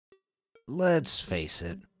Let's face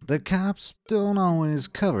it, the cops don't always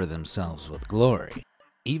cover themselves with glory.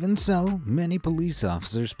 Even so, many police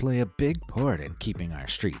officers play a big part in keeping our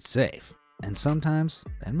streets safe, and sometimes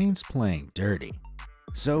that means playing dirty.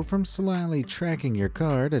 So from slyly tracking your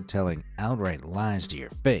car to telling outright lies to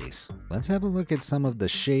your face, let's have a look at some of the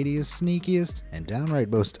shadiest, sneakiest, and downright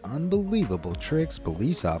most unbelievable tricks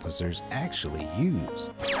police officers actually use.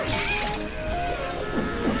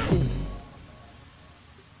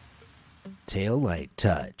 Taillight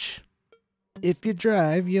touch. If you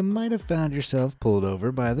drive, you might have found yourself pulled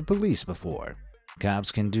over by the police before.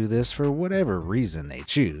 Cops can do this for whatever reason they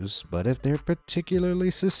choose, but if they're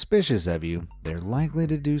particularly suspicious of you, they're likely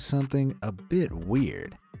to do something a bit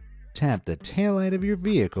weird. Tap the taillight of your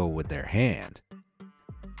vehicle with their hand.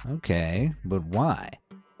 Okay, but why?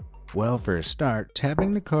 Well, for a start,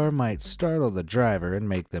 tapping the car might startle the driver and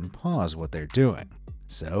make them pause what they're doing.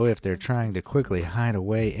 So if they're trying to quickly hide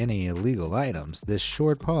away any illegal items, this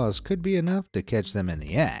short pause could be enough to catch them in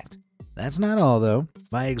the act. That's not all though.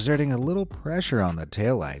 By exerting a little pressure on the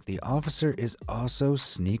taillight, the officer is also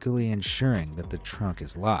sneakily ensuring that the trunk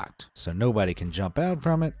is locked, so nobody can jump out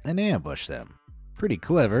from it and ambush them. Pretty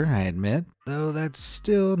clever, I admit, though that's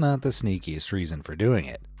still not the sneakiest reason for doing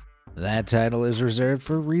it. That title is reserved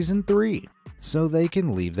for reason 3, so they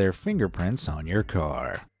can leave their fingerprints on your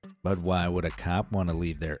car. But why would a cop want to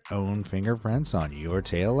leave their own fingerprints on your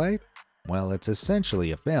taillight? Well, it's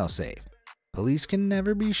essentially a failsafe. Police can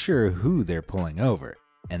never be sure who they're pulling over,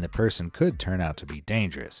 and the person could turn out to be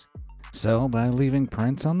dangerous. So by leaving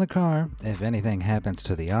prints on the car, if anything happens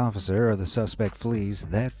to the officer or the suspect flees,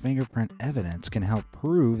 that fingerprint evidence can help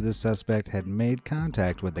prove the suspect had made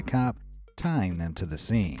contact with the cop, tying them to the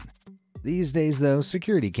scene. These days though,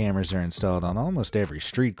 security cameras are installed on almost every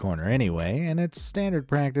street corner anyway, and it's standard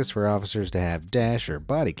practice for officers to have dash or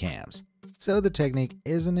body cams, so the technique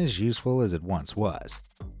isn't as useful as it once was.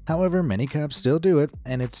 However, many cops still do it,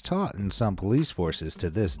 and it's taught in some police forces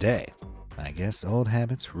to this day. I guess old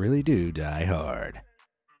habits really do die hard.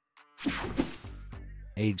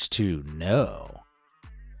 Age 2 no.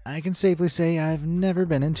 I can safely say I've never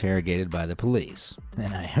been interrogated by the police,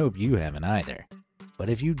 and I hope you haven't either. But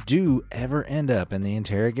if you do ever end up in the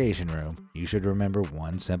interrogation room, you should remember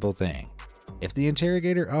one simple thing. If the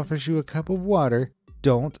interrogator offers you a cup of water,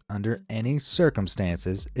 don't under any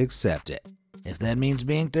circumstances accept it. If that means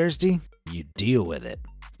being thirsty, you deal with it.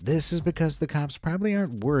 This is because the cops probably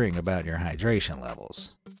aren't worrying about your hydration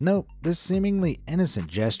levels. Nope, this seemingly innocent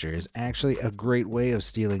gesture is actually a great way of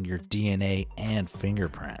stealing your DNA and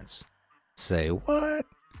fingerprints. Say what?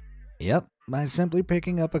 Yep, by simply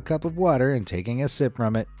picking up a cup of water and taking a sip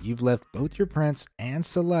from it, you've left both your prints and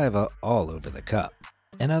saliva all over the cup.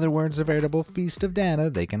 In other words, a veritable feast of data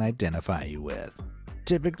they can identify you with.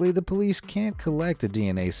 Typically, the police can't collect a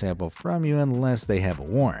DNA sample from you unless they have a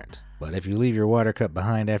warrant, but if you leave your water cup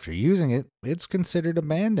behind after using it, it's considered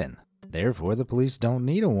abandoned. Therefore, the police don't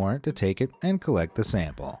need a warrant to take it and collect the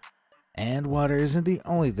sample. And water isn't the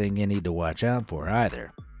only thing you need to watch out for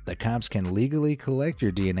either. The cops can legally collect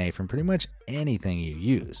your DNA from pretty much anything you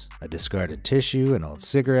use. A discarded tissue, an old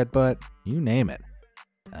cigarette butt, you name it.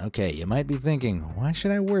 Okay, you might be thinking, why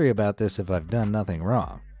should I worry about this if I've done nothing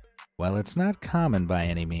wrong? Well, it's not common by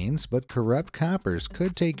any means, but corrupt coppers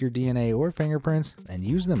could take your DNA or fingerprints and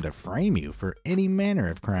use them to frame you for any manner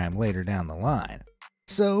of crime later down the line.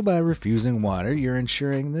 So by refusing water, you're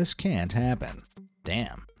ensuring this can't happen.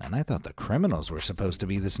 Damn, and I thought the criminals were supposed to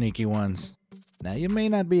be the sneaky ones. Now, you may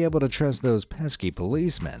not be able to trust those pesky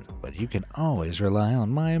policemen, but you can always rely on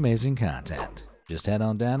my amazing content. Just head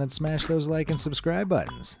on down and smash those like and subscribe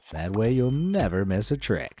buttons. That way you'll never miss a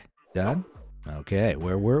trick. Done? Okay,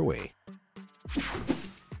 where were we?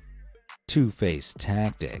 Two-faced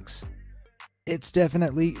tactics. It's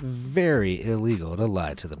definitely very illegal to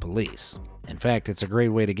lie to the police. In fact, it's a great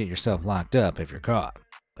way to get yourself locked up if you're caught.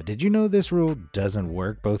 But did you know this rule doesn't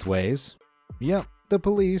work both ways? Yep. The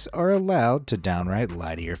police are allowed to downright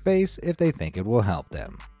lie to your face if they think it will help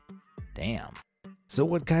them. Damn. So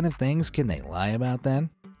what kind of things can they lie about then?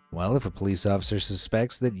 Well, if a police officer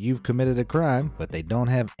suspects that you've committed a crime, but they don't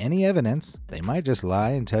have any evidence, they might just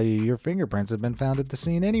lie and tell you your fingerprints have been found at the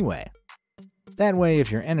scene anyway. That way, if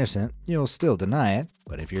you're innocent, you'll still deny it,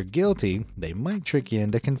 but if you're guilty, they might trick you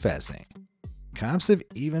into confessing. Cops have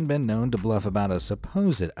even been known to bluff about a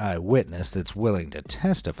supposed eyewitness that's willing to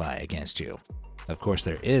testify against you. Of course,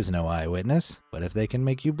 there is no eyewitness, but if they can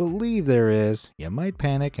make you believe there is, you might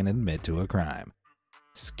panic and admit to a crime.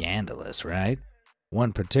 Scandalous, right?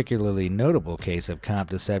 One particularly notable case of cop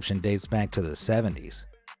deception dates back to the 70s.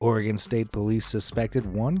 Oregon State Police suspected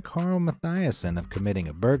one Carl Mathiasen of committing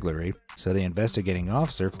a burglary, so the investigating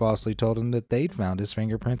officer falsely told him that they'd found his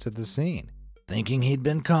fingerprints at the scene. Thinking he'd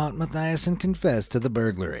been caught, Mathiasen confessed to the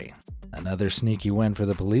burglary. Another sneaky win for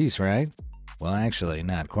the police, right? Well, actually,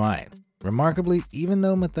 not quite. Remarkably, even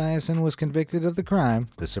though Mathiasen was convicted of the crime,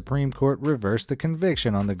 the Supreme Court reversed the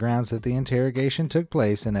conviction on the grounds that the interrogation took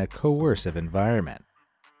place in a coercive environment.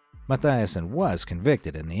 Mathiasen was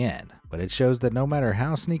convicted in the end, but it shows that no matter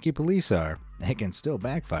how sneaky police are, they can still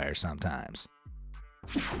backfire sometimes.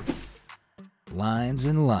 Lines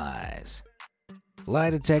and lies.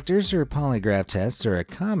 Lie detectors or polygraph tests are a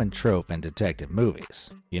common trope in detective movies.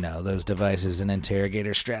 You know, those devices an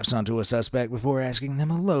interrogator straps onto a suspect before asking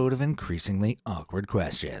them a load of increasingly awkward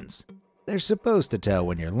questions. They're supposed to tell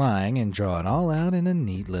when you're lying and draw it all out in a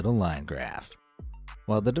neat little line graph.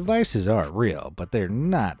 Well, the devices are real, but they're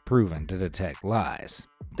not proven to detect lies.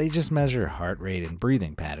 They just measure heart rate and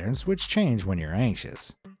breathing patterns, which change when you're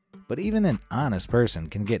anxious. But even an honest person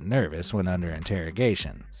can get nervous when under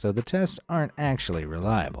interrogation, so the tests aren't actually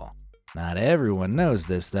reliable. Not everyone knows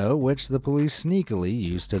this though, which the police sneakily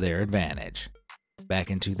use to their advantage. Back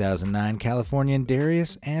in 2009, Californian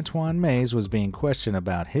Darius Antoine Mays was being questioned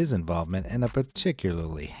about his involvement in a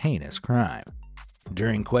particularly heinous crime.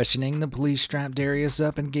 During questioning, the police strapped Darius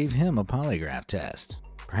up and gave him a polygraph test.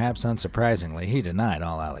 Perhaps unsurprisingly, he denied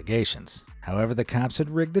all allegations. However, the cops had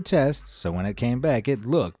rigged the test, so when it came back, it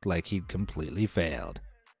looked like he'd completely failed.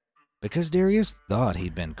 Because Darius thought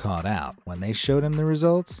he'd been caught out, when they showed him the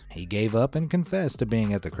results, he gave up and confessed to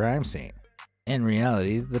being at the crime scene. In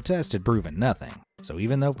reality, the test had proven nothing, so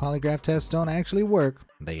even though polygraph tests don't actually work,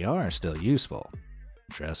 they are still useful.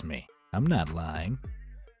 Trust me, I'm not lying.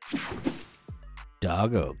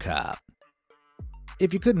 Doggo Cop.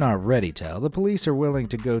 If you couldn't already tell, the police are willing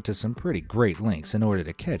to go to some pretty great lengths in order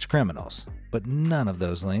to catch criminals, but none of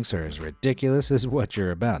those lengths are as ridiculous as what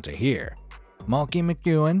you're about to hear. Malky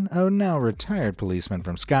McEwen, a now retired policeman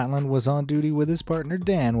from Scotland, was on duty with his partner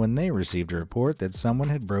Dan when they received a report that someone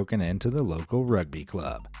had broken into the local rugby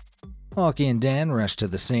club. Malky and Dan rushed to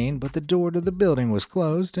the scene, but the door to the building was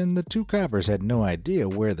closed and the two coppers had no idea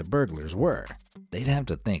where the burglars were. They'd have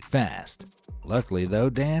to think fast. Luckily though,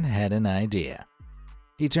 Dan had an idea.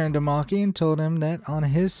 He turned to Malky and told him that on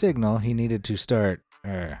his signal he needed to start,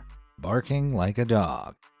 barking like a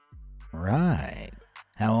dog. Right.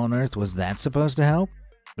 How on earth was that supposed to help?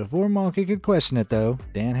 Before Malky could question it though,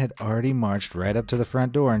 Dan had already marched right up to the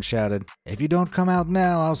front door and shouted, "If you don't come out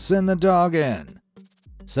now, I'll send the dog in."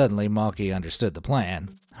 Suddenly Malky understood the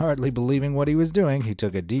plan. Hardly believing what he was doing, he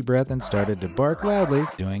took a deep breath and started to bark loudly,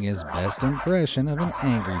 doing his best impression of an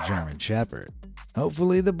angry German shepherd.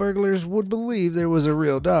 Hopefully the burglars would believe there was a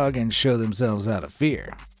real dog and show themselves out of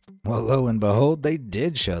fear. Well, lo and behold, they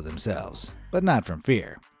did show themselves, but not from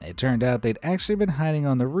fear. It turned out they'd actually been hiding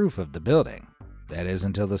on the roof of the building. That is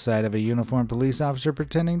until the sight of a uniformed police officer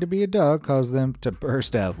pretending to be a dog caused them to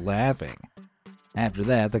burst out laughing. After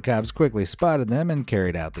that, the cops quickly spotted them and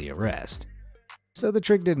carried out the arrest. So the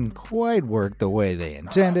trick didn't quite work the way they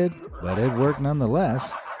intended, but it worked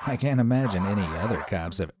nonetheless. I can't imagine any other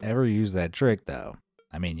cops have ever used that trick though.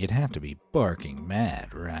 I mean, you'd have to be barking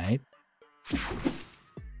mad, right?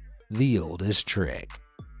 The oldest trick.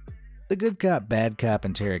 The good cop, bad cop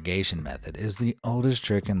interrogation method is the oldest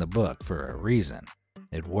trick in the book for a reason.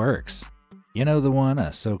 It works. You know the one,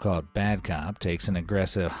 a so-called bad cop takes an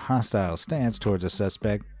aggressive, hostile stance towards a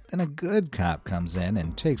suspect, then a good cop comes in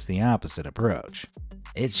and takes the opposite approach.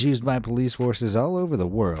 It's used by police forces all over the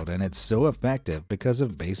world, and it's so effective because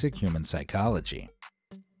of basic human psychology.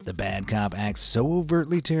 The bad cop acts so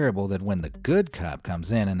overtly terrible that when the good cop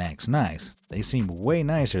comes in and acts nice, they seem way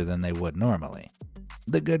nicer than they would normally.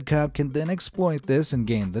 The good cop can then exploit this and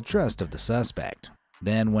gain the trust of the suspect.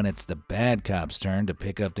 Then when it's the bad cop's turn to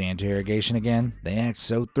pick up the interrogation again, they act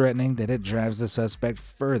so threatening that it drives the suspect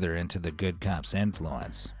further into the good cop's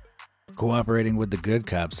influence. Cooperating with the good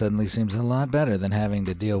cop suddenly seems a lot better than having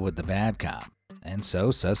to deal with the bad cop, and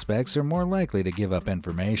so suspects are more likely to give up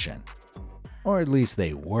information. Or at least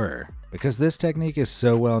they were, because this technique is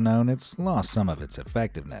so well known it's lost some of its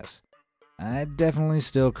effectiveness. I'd definitely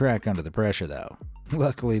still crack under the pressure though.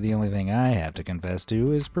 Luckily, the only thing I have to confess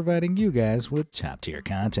to is providing you guys with top-tier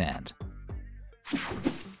content.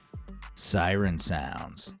 Siren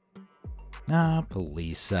sounds.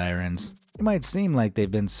 Police sirens. It might seem like they've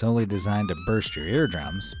been solely designed to burst your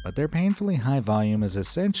eardrums, but their painfully high volume is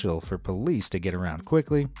essential for police to get around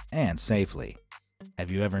quickly and safely. Have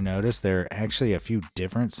you ever noticed there are actually a few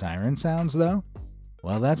different siren sounds though?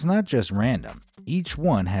 Well, that's not just random. Each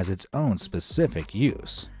one has its own specific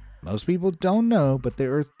use. Most people don't know, but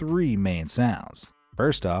there are 3 main sounds.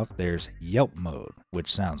 First off, there's Yelp mode,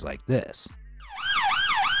 which sounds like this.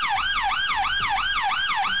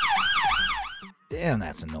 Damn,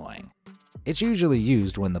 that's annoying. It's usually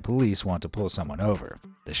used when the police want to pull someone over.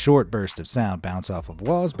 The short burst of sound bounce off of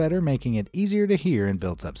walls better, making it easier to hear in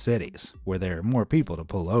built-up cities, where there are more people to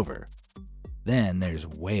pull over. Then there's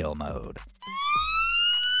whale mode.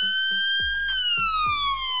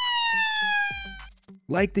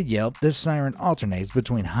 Like the Yelp, this siren alternates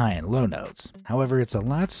between high and low notes. However, it's a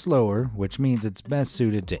lot slower, which means it's best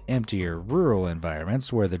suited to emptier rural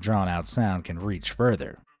environments where the drawn-out sound can reach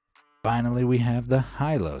further. Finally, we have the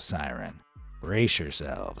high-low siren. Brace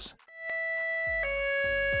yourselves.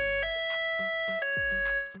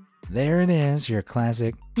 There it is, your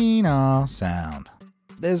classic "ee-naw" sound.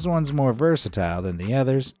 This one's more versatile than the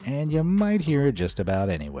others, and you might hear it just about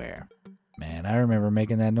anywhere. Man, I remember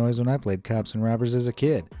making that noise when I played Cops and Robbers as a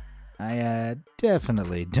kid. I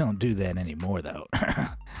definitely don't do that anymore, though.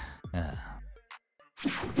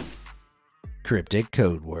 Cryptic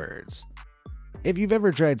code words. If you've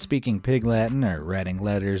ever tried speaking Pig Latin or writing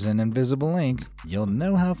letters in invisible ink, you'll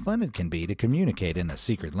know how fun it can be to communicate in a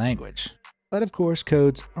secret language. But of course,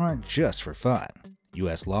 codes aren't just for fun.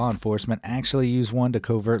 US law enforcement actually use one to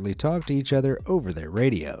covertly talk to each other over their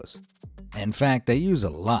radios. In fact, they use a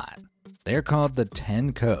lot. They're called the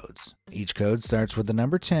 10 codes. Each code starts with the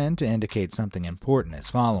number 10 to indicate something important is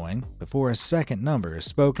following, before a second number is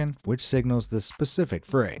spoken, which signals the specific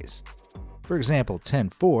phrase. For example,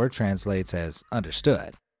 10-4 translates as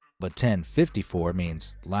understood, but 10-54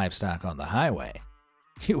 means livestock on the highway.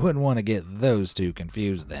 You wouldn't want to get those two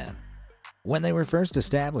confused then. When they were first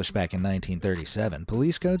established back in 1937,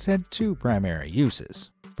 police codes had two primary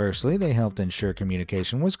uses. Firstly, they helped ensure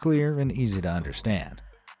communication was clear and easy to understand.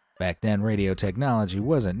 Back then, radio technology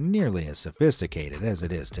wasn't nearly as sophisticated as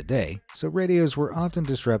it is today, so radios were often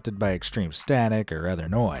disrupted by extreme static or other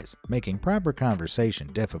noise, making proper conversation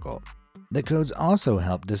difficult. The codes also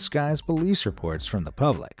helped disguise police reports from the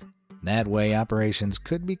public. That way, operations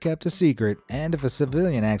could be kept a secret, and if a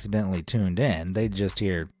civilian accidentally tuned in, they'd just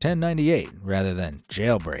hear 1098 rather than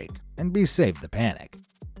jailbreak, and be saved the panic.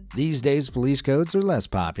 These days, police codes are less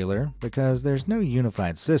popular because there's no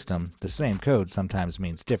unified system. The same code sometimes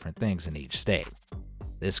means different things in each state.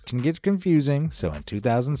 This can get confusing, so in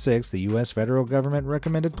 2006, the US federal government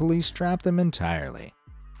recommended police drop them entirely.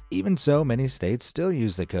 Even so, many states still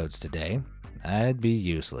use the codes today. I'd be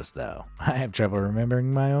useless though. I have trouble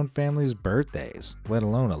remembering my own family's birthdays, let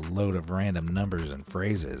alone a load of random numbers and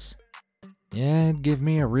phrases. Yeah, it'd give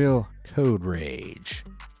me a real code rage.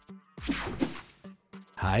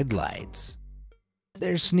 Hide lights.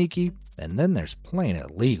 There's sneaky, and then there's plain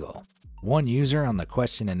illegal. One user on the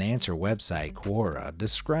question and answer website Quora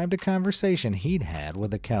described a conversation he'd had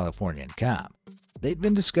with a Californian cop. They'd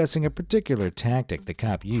been discussing a particular tactic the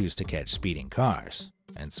cop used to catch speeding cars.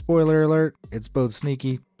 And spoiler alert, it's both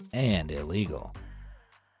sneaky and illegal.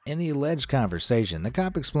 In the alleged conversation, the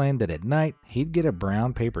cop explained that at night, he'd get a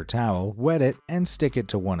brown paper towel, wet it, and stick it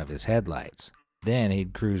to one of his headlights. Then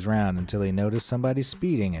he'd cruise around until he noticed somebody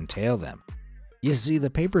speeding and tail them. You see, the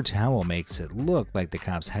paper towel makes it look like the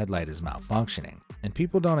cop's headlight is malfunctioning, and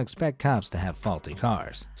people don't expect cops to have faulty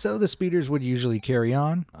cars, so the speeders would usually carry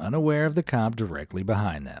on, unaware of the cop directly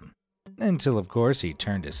behind them. Until, of course, he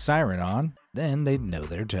turned his siren on, then they'd know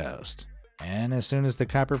they're toast. And as soon as the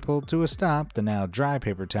copper pulled to a stop, the now dry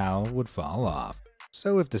paper towel would fall off.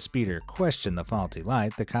 So if the speeder questioned the faulty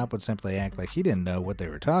light, the cop would simply act like he didn't know what they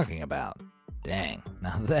were talking about. Dang,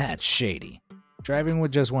 now that's shady. Driving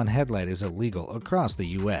with just one headlight is illegal across the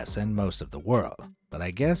US and most of the world, but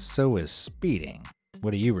I guess so is speeding.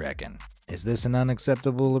 What do you reckon? Is this an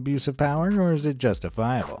unacceptable abuse of power, or is it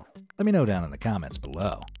justifiable? Let me know down in the comments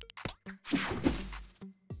below.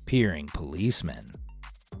 Peering policemen.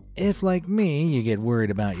 If, like me, you get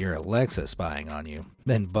worried about your Alexa spying on you,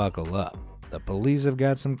 then buckle up. The police have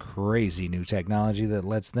got some crazy new technology that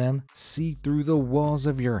lets them see through the walls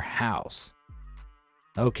of your house.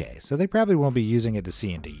 Okay, so they probably won't be using it to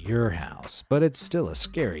see into your house, but it's still a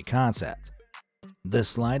scary concept. The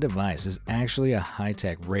sly device is actually a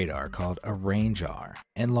high-tech radar called a range-R,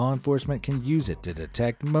 and law enforcement can use it to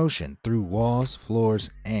detect motion through walls,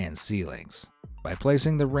 floors, and ceilings. By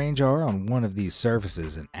placing the range-R on one of these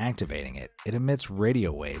surfaces and activating it, it emits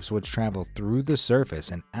radio waves which travel through the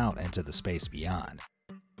surface and out into the space beyond.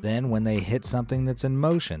 Then when they hit something that's in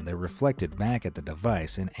motion, they're reflected back at the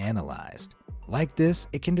device and analyzed. Like this,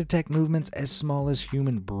 it can detect movements as small as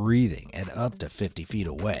human breathing at up to 50 feet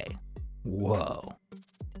away. Whoa.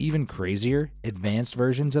 Even crazier, advanced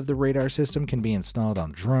versions of the radar system can be installed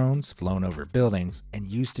on drones, flown over buildings, and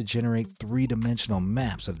used to generate three-dimensional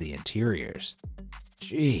maps of the interiors.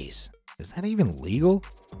 Jeez, is that even legal?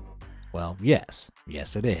 Well, yes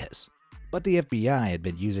it is. But the FBI had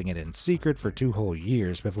been using it in secret for 2 whole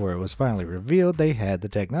years before it was finally revealed they had the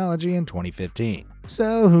technology in 2015.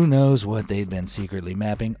 So who knows what they'd been secretly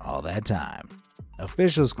mapping all that time.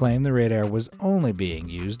 Officials claim the radar was only being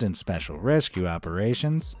used in special rescue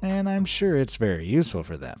operations, and I'm sure it's very useful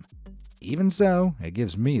for them. Even so, it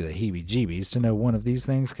gives me the heebie-jeebies to know one of these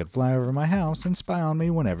things could fly over my house and spy on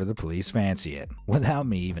me whenever the police fancy it, without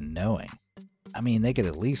me even knowing. I mean, they could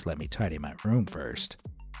at least let me tidy my room first.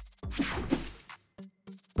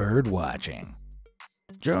 Bird watching.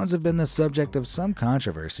 Drones have been the subject of some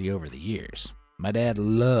controversy over the years. My dad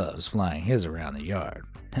loves flying his around the yard.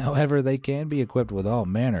 However, they can be equipped with all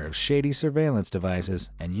manner of shady surveillance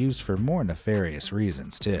devices and used for more nefarious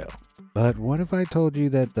reasons too. But what if I told you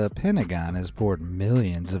that the Pentagon has poured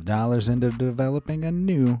millions of dollars into developing a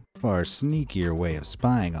new, far sneakier way of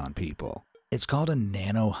spying on people? It's called a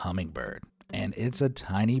nano hummingbird. And it's a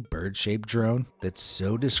tiny bird-shaped drone that's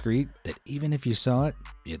so discreet that even if you saw it,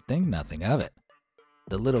 you'd think nothing of it.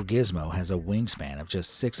 The little gizmo has a wingspan of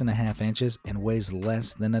just 6.5 inches and weighs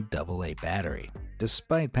less than a AA battery,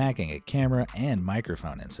 despite packing a camera and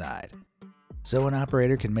microphone inside. So an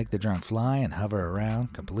operator can make the drone fly and hover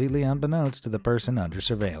around completely unbeknownst to the person under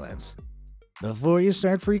surveillance. Before you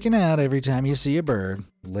start freaking out every time you see a bird,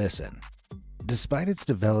 listen. Despite its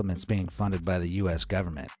developments being funded by the US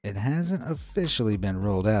government, it hasn't officially been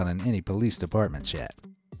rolled out in any police departments yet,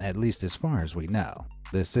 at least as far as we know.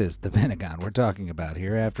 This is the Pentagon we're talking about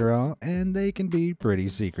here after all, and they can be pretty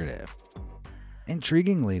secretive.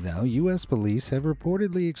 Intriguingly though, US police have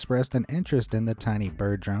reportedly expressed an interest in the tiny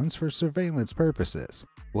bird drones for surveillance purposes.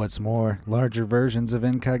 What's more, larger versions of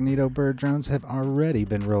incognito bird drones have already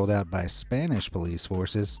been rolled out by Spanish police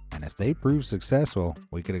forces, and if they prove successful,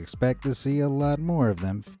 we could expect to see a lot more of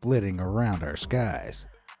them flitting around our skies.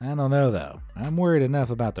 I don't know though, I'm worried enough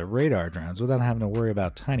about the radar drones without having to worry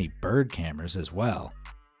about tiny bird cameras as well.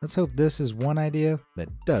 Let's hope this is one idea that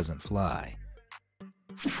doesn't fly.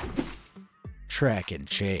 Track and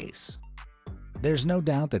chase. There's no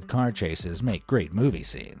doubt that car chases make great movie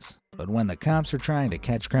scenes. But when the cops are trying to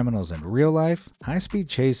catch criminals in real life, high-speed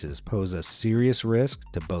chases pose a serious risk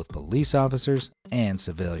to both police officers and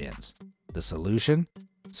civilians. The solution?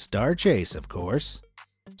 Star Chase, of course.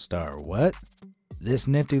 Star what? This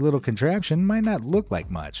nifty little contraption might not look like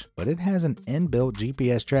much, but it has an inbuilt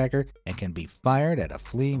GPS tracker and can be fired at a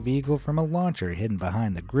fleeing vehicle from a launcher hidden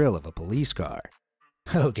behind the grille of a police car.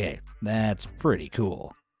 Okay, that's pretty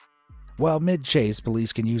cool. While mid-chase,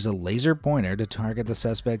 police can use a laser pointer to target the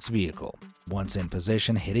suspect's vehicle. Once in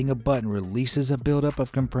position, hitting a button releases a buildup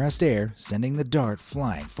of compressed air, sending the dart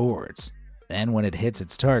flying forwards. Then when it hits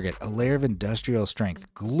its target, a layer of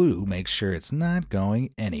industrial-strength glue makes sure it's not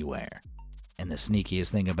going anywhere. And the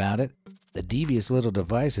sneakiest thing about it? The devious little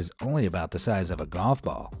device is only about the size of a golf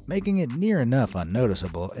ball, making it near enough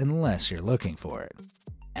unnoticeable unless you're looking for it.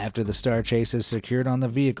 After the Star Chase is secured on the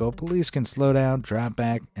vehicle, police can slow down, drop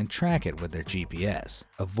back, and track it with their GPS,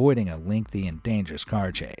 avoiding a lengthy and dangerous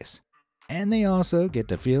car chase. And they also get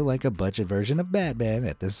to feel like a budget version of Batman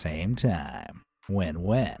at the same time.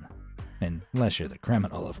 Win-win. Unless you're the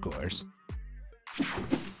criminal, of course.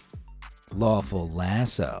 Lawful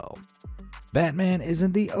lasso. Batman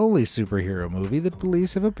isn't the only superhero movie that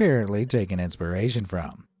police have apparently taken inspiration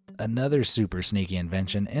from. Another super sneaky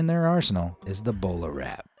invention in their arsenal is the bowler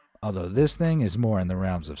wrap, although this thing is more in the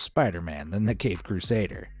realms of Spider-Man than the Caped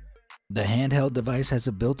Crusader. The handheld device has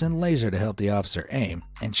a built-in laser to help the officer aim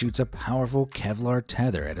and shoots a powerful Kevlar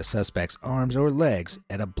tether at a suspect's arms or legs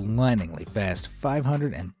at a blindingly fast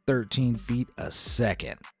 513 feet a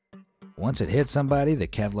second. Once it hits somebody, the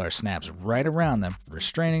Kevlar snaps right around them,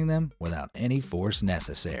 restraining them without any force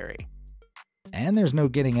necessary. And there's no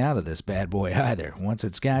getting out of this bad boy either. Once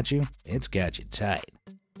it's got you tight,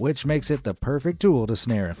 which makes it the perfect tool to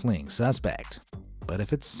snare a fleeing suspect. But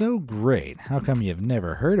if it's so great, how come you've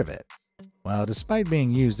never heard of it? Well, despite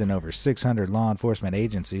being used in over 600 law enforcement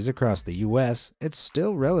agencies across the US, it's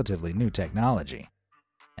still relatively new technology.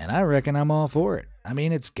 And I reckon I'm all for it. I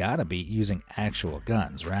mean, it's gotta beat using actual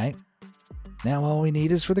guns, right? Now all we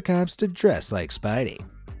need is for the cops to dress like Spidey.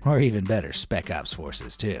 Or even better, Spec Ops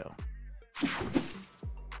forces too.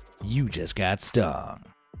 You just got stung.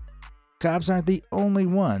 Cops aren't the only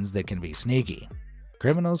ones that can be sneaky.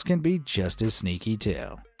 Criminals can be just as sneaky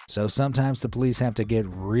too. So sometimes the police have to get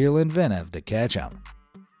real inventive to catch them.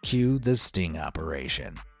 Cue the sting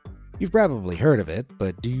operation. You've probably heard of it,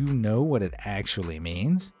 but do you know what it actually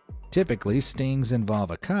means? Typically, stings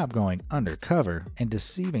involve a cop going undercover and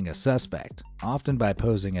deceiving a suspect, often by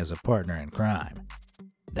posing as a partner in crime.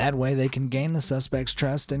 That way they can gain the suspect's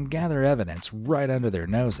trust and gather evidence right under their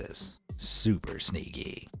noses. Super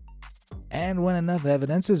sneaky. And when enough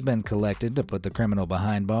evidence has been collected to put the criminal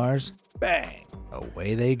behind bars, bang,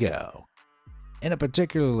 away they go. In a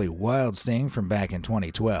particularly wild sting from back in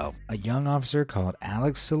 2012, a young officer called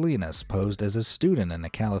Alex Salinas posed as a student in a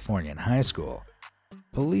Californian high school.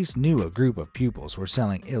 Police knew a group of pupils were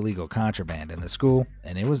selling illegal contraband in the school,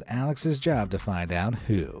 and it was Alex's job to find out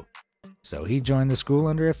who. So he joined the school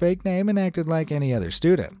under a fake name and acted like any other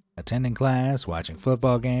student, attending class, watching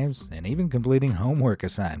football games, and even completing homework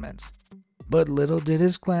assignments. But little did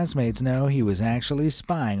his classmates know he was actually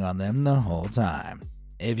spying on them the whole time.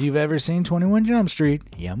 If you've ever seen 21 Jump Street,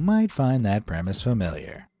 you might find that premise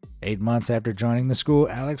familiar. 8 months after joining the school,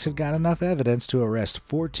 Alex had got enough evidence to arrest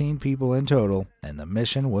 14 people in total, and the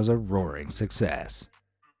mission was a roaring success.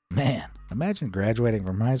 Man, imagine graduating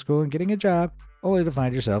from high school and getting a job, only to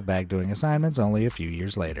find yourself back doing assignments only a few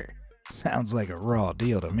years later. Sounds like a raw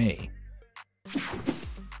deal to me.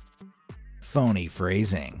 Phony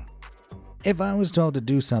phrasing. If I was told to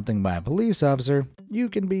do something by a police officer, you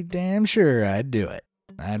can be damn sure I'd do it.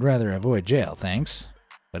 I'd rather avoid jail, thanks.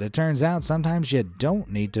 But it turns out sometimes you don't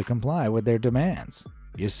need to comply with their demands.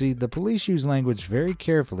 You see, the police use language very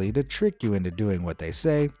carefully to trick you into doing what they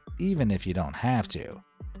say, even if you don't have to.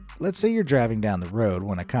 Let's say you're driving down the road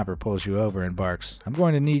when a copper pulls you over and barks, "I'm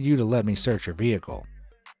going to need you to let me search your vehicle."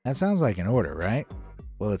 That sounds like an order, right?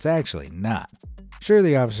 Well, it's actually not. Sure,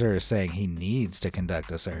 the officer is saying he needs to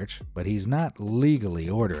conduct a search, but he's not legally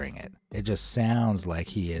ordering it. It just sounds like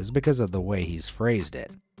he is because of the way he's phrased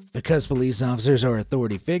it. Because police officers are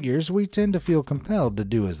authority figures, we tend to feel compelled to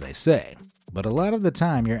do as they say. But a lot of the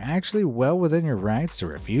time, you're actually well within your rights to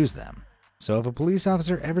refuse them. So if a police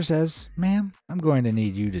officer ever says, "Ma'am, I'm going to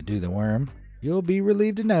need you to do the worm," you'll be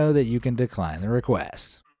relieved to know that you can decline the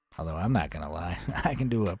request. Although I'm not gonna lie, I can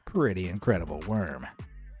do a pretty incredible worm.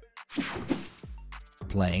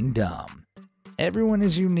 Playing dumb. Everyone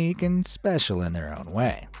is unique and special in their own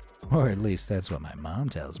way. Or at least that's what my mom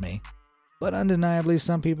tells me. But undeniably,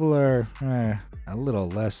 some people are a little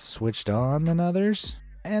less switched on than others,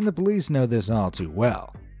 and the police know this all too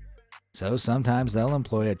well. So sometimes they'll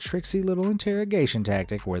employ a tricksy little interrogation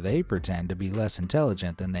tactic where they pretend to be less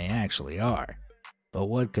intelligent than they actually are. But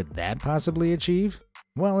what could that possibly achieve?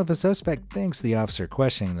 Well, if a suspect thinks the officer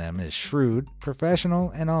questioning them is shrewd, professional,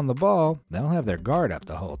 and on the ball, they'll have their guard up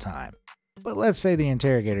the whole time. But let's say the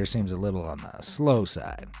interrogator seems a little on the slow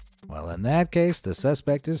side. Well, in that case, the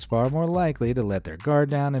suspect is far more likely to let their guard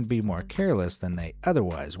down and be more careless than they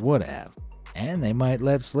otherwise would have. And they might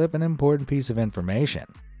let slip an important piece of information.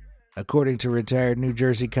 According to retired New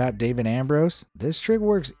Jersey cop David Ambrose, this trick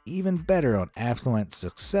works even better on affluent,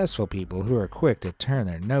 successful people who are quick to turn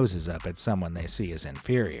their noses up at someone they see as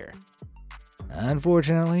inferior.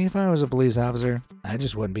 Unfortunately, if I was a police officer, I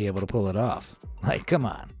just wouldn't be able to pull it off. Like, come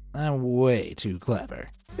on, I'm way too clever.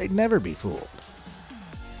 They'd never be fooled.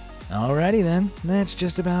 Alrighty then, that's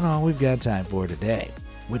just about all we've got time for today.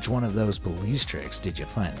 Which one of those police tricks did you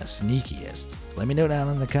find the sneakiest? Let me know down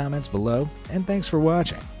in the comments below, and thanks for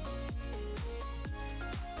watching.